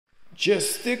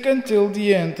Just stick until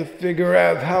the end to figure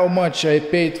out how much I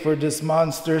paid for this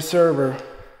monster server.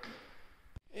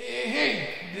 Hey,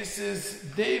 this is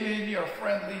David, your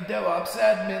friendly DevOps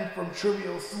admin from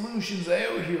Trivial Solutions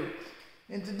IO here.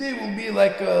 And today will be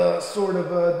like a sort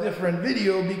of a different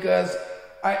video because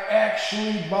I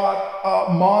actually bought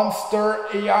a monster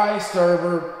AI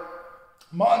server,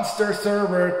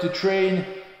 to train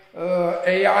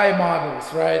AI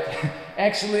models, right?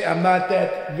 Actually, I'm not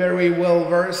that very well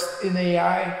versed in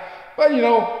AI, but you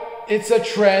know, it's a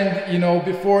trend, you know,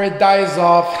 before it dies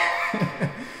off.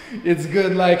 It's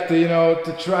good like to, you know,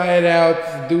 to try it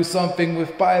out, do something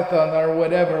with Python or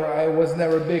whatever. I was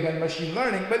never big on machine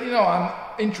learning, but you know, I'm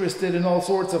interested in all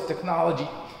sorts of technology.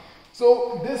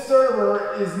 So this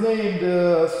server is named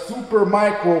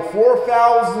Supermicro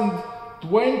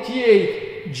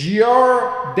 4028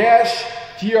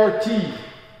 GR-TRT.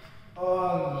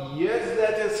 Yes,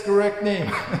 that is correct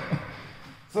name.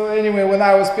 So anyway, when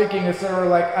I was picking a server,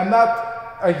 like I'm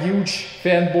not a huge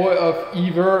fanboy of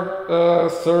either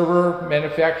server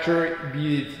manufacturer,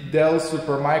 be it Dell,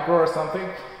 Supermicro or something.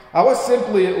 I was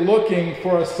simply looking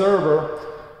for a server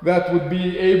that would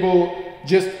be able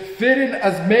just fit in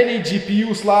as many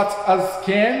GPU slots as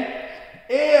can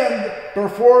and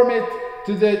perform it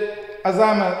to the, as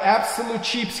I'm an absolute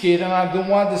cheapskate and I don't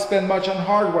want to spend much on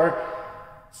hardware,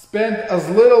 spend as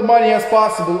little money as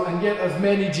possible and get as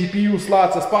many GPU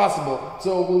slots as possible.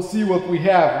 So we'll see what we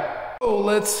have. So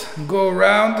let's go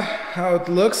around how it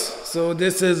looks. So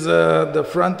this is the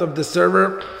front of the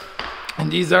server,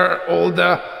 and these are all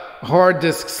the hard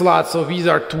disk slots. So these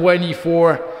are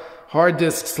 24 hard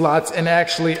disk slots, and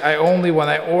actually when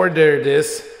I ordered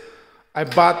this, I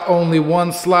bought only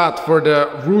one slot for the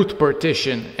root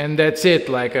partition, and that's it.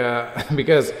 Like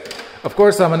because of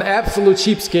course I'm an absolute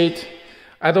cheapskate.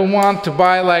 I don't want to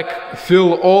buy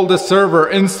fill all the server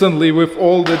instantly with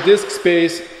all the disk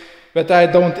space that I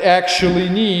don't actually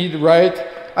need, right?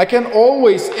 I can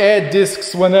always add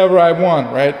disks whenever I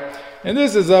want, right? And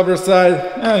this is other side,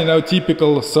 you know,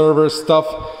 typical server stuff.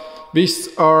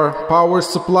 These are power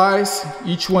supplies.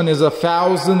 Each one is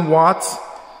 1,000 watts.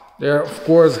 They're of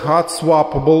course hot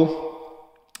swappable.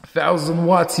 1,000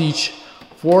 watts each,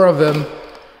 4 of them,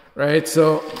 right?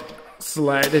 So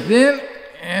slide it in.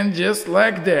 And just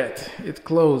like that, it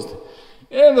closed.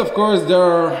 And of course there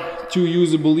are 2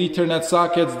 usable Ethernet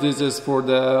sockets. This is for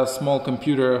the small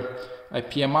computer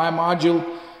IPMI module.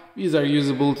 These are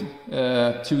usable 2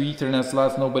 Ethernet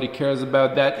slots, nobody cares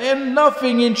about that. And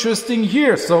nothing interesting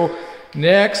here. So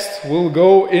next we'll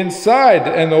go inside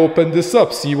and open this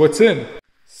up, see what's in.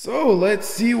 So let's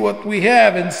see what we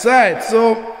have inside.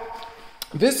 So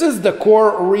this is the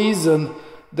core reason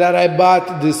that I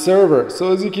bought this server.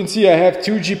 So as you can see, I have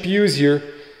 2 GPUs here.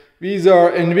 These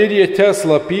are NVIDIA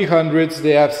Tesla P100s.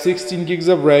 They have 16 gigs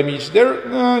of RAM each. They're,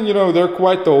 you know, they're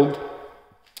quite old,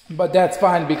 but that's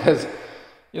fine because,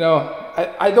 you know,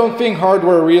 I don't think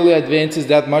hardware really advances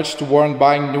that much to warrant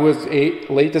buying newest,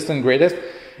 latest and greatest.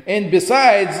 And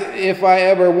besides, if I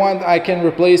ever want, I can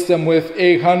replace them with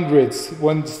A100s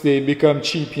once they become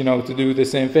cheap, you know, to do the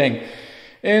same thing.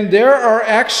 And there are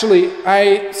actually,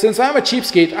 since I'm a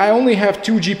cheapskate, I only have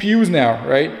 2 GPUs now,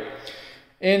 right?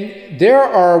 And there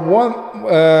are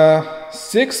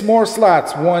 6 more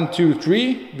slots, 1, 2,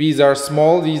 3. These are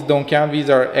small, these don't count, these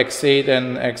are X8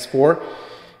 and X4.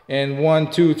 And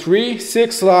 1, 2, 3,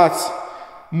 6 slots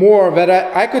more that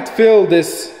I could fill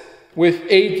this with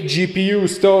 8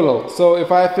 GPUs total. So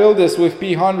if I fill this with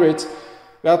P100s,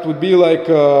 that would be like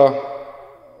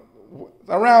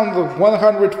around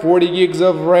 140 gigs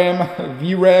of RAM,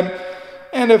 VRAM.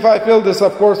 And if I fill this,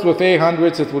 of course, with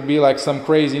A100s, it would be like some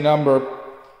crazy number,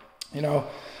 you know.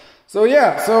 So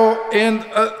yeah, and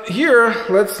here,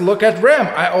 let's look at RAM.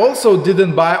 I also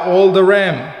didn't buy all the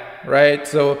RAM, right?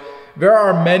 So there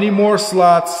are many more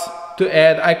slots to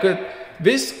add.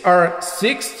 These are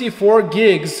 64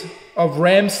 gigs of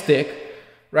RAM stick,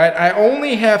 right? I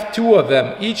only have 2 of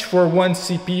them, each for 1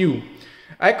 CPU.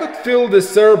 I could fill the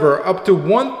server up to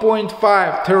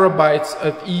 1.5 terabytes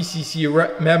of ECC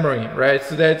memory, right?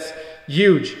 So that's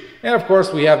huge. And of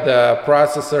course we have the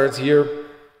processors here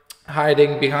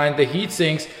hiding behind the heat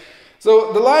sinks.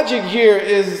 So the logic here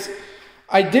is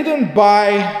I didn't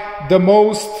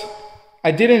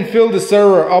fill the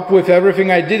server up with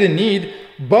everything I didn't need,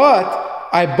 but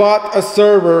I bought a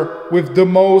server with the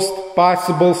most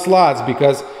possible slots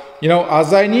because, you know,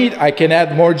 as I need, I can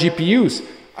add more GPUs.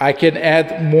 I can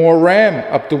add more RAM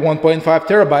up to 1.5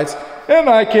 terabytes, and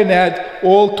I can add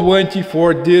all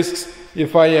 24 disks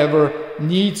if I ever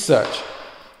need such.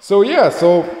 So yeah,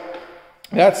 so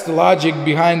That's the logic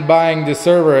behind buying the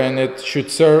server, and it should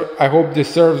serve. I hope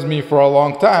this serves me for a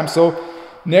long time. So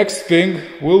next thing,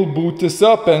 we'll boot this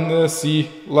up and see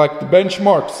like the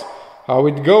benchmarks, how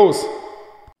it goes.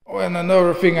 Oh, and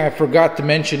another thing I forgot to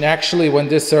mention, actually, when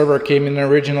this server came in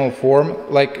original form,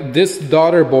 like this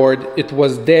daughter board, it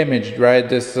was damaged, right?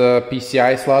 This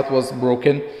PCI slot was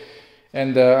broken,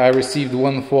 and I received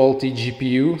one faulty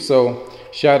GPU. So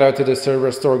shout out to the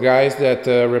server store guys that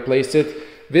replaced it.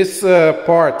 This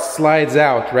part slides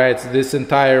out, right? So this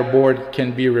entire board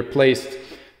can be replaced.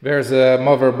 There's a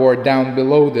motherboard down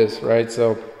below this, right?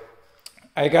 So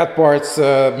I got parts,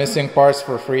 missing parts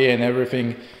for free, and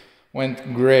everything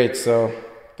went great. So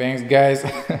thanks, guys.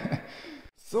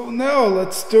 So now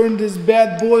let's turn this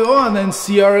bad boy on and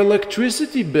see our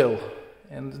electricity bill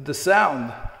and the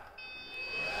sound.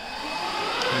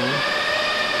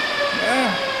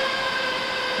 Yeah.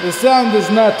 The sound is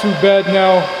not too bad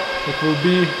now.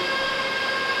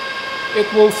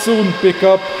 It will soon pick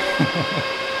up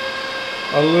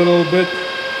a little bit.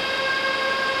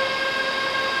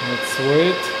 Let's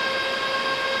wait.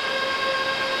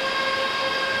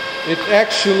 It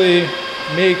actually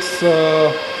makes,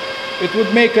 it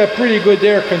would make a pretty good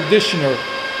air conditioner.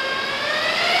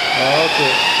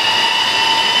 Okay.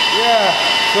 Yeah,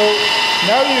 so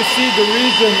now you see the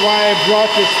reason why I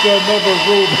brought this to another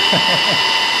room.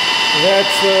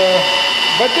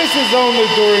 But this is only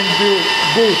during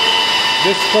boot.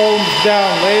 This calms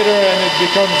down later and it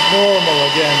becomes normal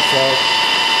again. So,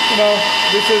 you know,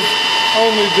 this is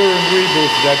only during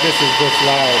reboot that this is this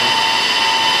loud.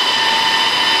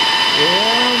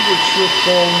 And it should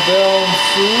calm down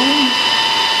soon.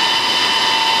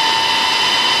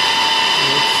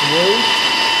 Let's wait.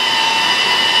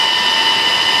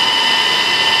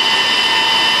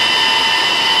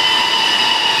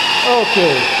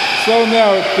 Okay. So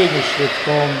now it finished, it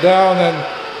calmed down, and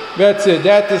that's it.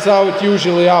 That is how it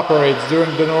usually operates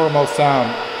during the normal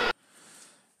sound.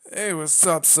 Hey, what's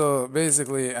up? So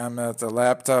basically I'm at the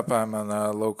laptop, I'm on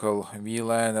a local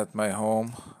VLAN at my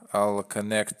home. I'll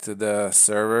connect to the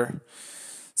server.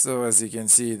 So as you can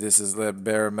see, this is the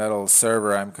bare metal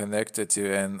server I'm connected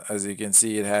to, and as you can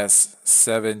see it has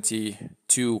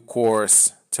 72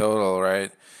 cores total,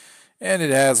 right? And it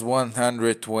has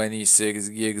 126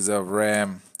 gigs of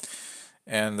RAM.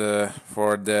 And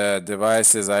for the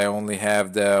devices, I only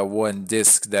have the one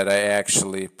disk that I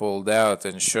actually pulled out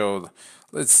and showed.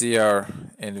 Let's see our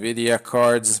NVIDIA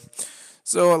cards.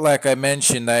 So like I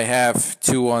mentioned, I have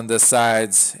two on the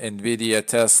sides, NVIDIA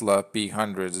Tesla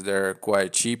P100s. They're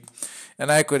quite cheap. And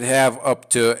I could have up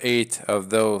to 8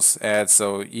 of those add.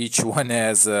 So each one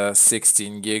has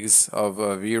 16 gigs of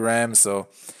VRAM. So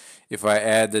if I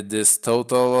added this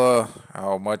total,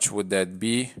 how much would that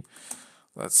be?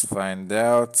 Let's find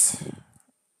out.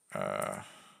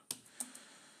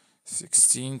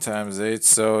 16 times 8,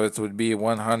 so it would be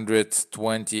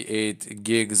 128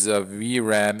 gigs of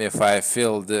VRAM if I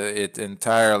filled it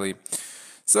entirely.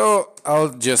 So I'll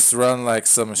just run like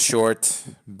some short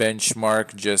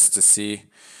benchmark just to see.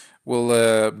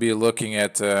 We'll be looking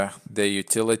at the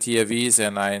utility of these,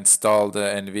 and I installed the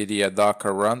NVIDIA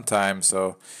Docker runtime.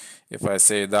 So if I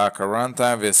say Docker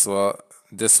runtime,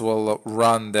 this will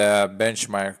run the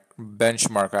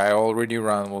benchmark I already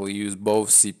run. Will use both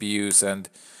CPUs and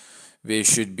they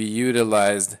should be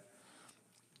utilized.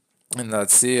 And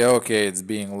let's see, okay, it's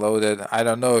being loaded. I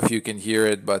don't know if you can hear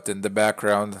it, but in the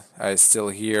background I still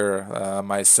hear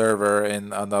my server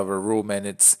in another room, and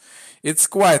it's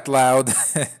quite loud.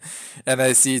 And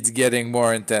I see it's getting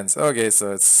more intense. Okay,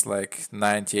 so it's like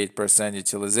 98%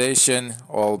 utilization.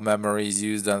 All memories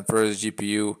used on first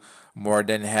GPU, more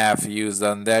than half used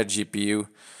on that GPU.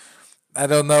 I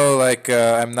don't know, like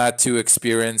I'm not too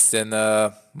experienced in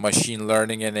machine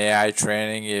learning and AI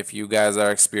training. If you guys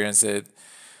are experienced,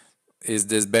 is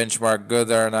this benchmark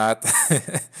good or not?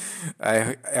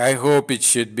 I hope it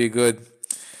should be good.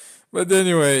 But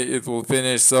anyway, it will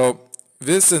finish. So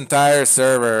this entire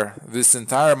server, this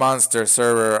entire monster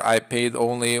server, I paid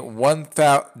only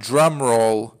drum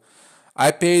roll.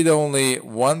 I paid only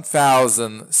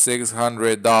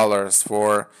 $1,600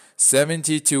 for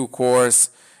 72 cores,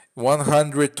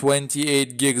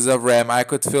 128 gigs of RAM. I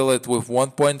could fill it with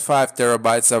 1.5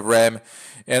 terabytes of RAM,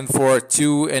 and for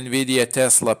two NVIDIA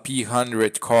Tesla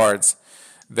P100 cards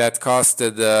that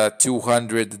costed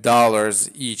 $200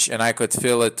 each, and I could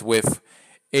fill it with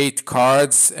 8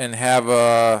 cards and have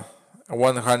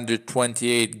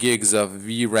 128 gigs of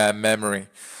VRAM memory.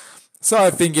 So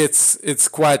I think it's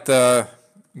quite a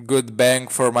good bang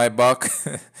for my buck.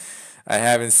 I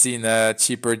haven't seen a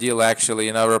cheaper deal actually.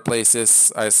 In other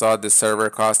places, I saw the server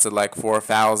costed like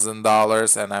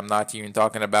 $4,000, and I'm not even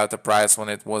talking about the price when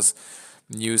it was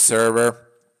new server.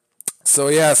 So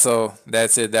yeah, so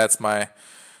that's it. That's my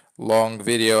long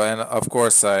video, and of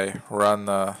course I run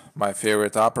my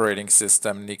favorite operating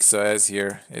system, NixOS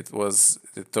here. It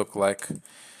took like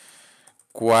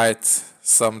quite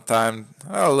some time,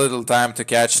 a little time to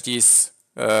catch these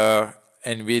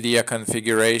NVIDIA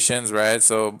configurations, right?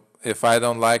 So if I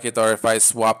don't like it, or if I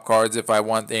swap cards, if I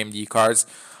want AMD cards,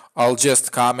 I'll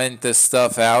just comment this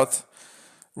stuff out,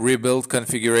 rebuild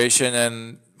configuration,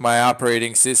 and my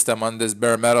operating system on this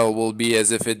bare metal will be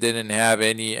as if it didn't have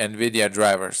any NVIDIA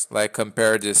drivers. Like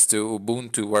compare this to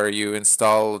Ubuntu where you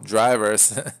install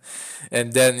drivers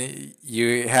and then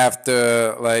you have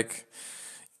to like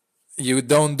you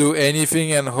don't do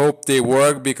anything and hope they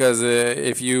work, because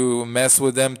if you mess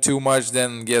with them too much,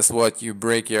 then guess what? You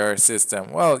break your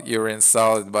system. Well, you're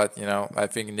install it, but I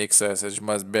think NixOS is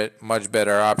much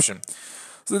better option.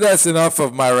 So that's enough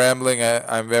of my rambling.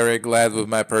 I'm very glad with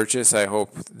my purchase. I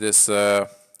hope this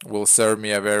will serve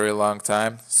me a very long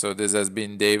time. So this has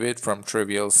been David from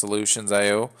Trivial Solutions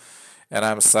IO, and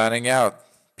I'm signing out.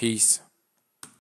 Peace.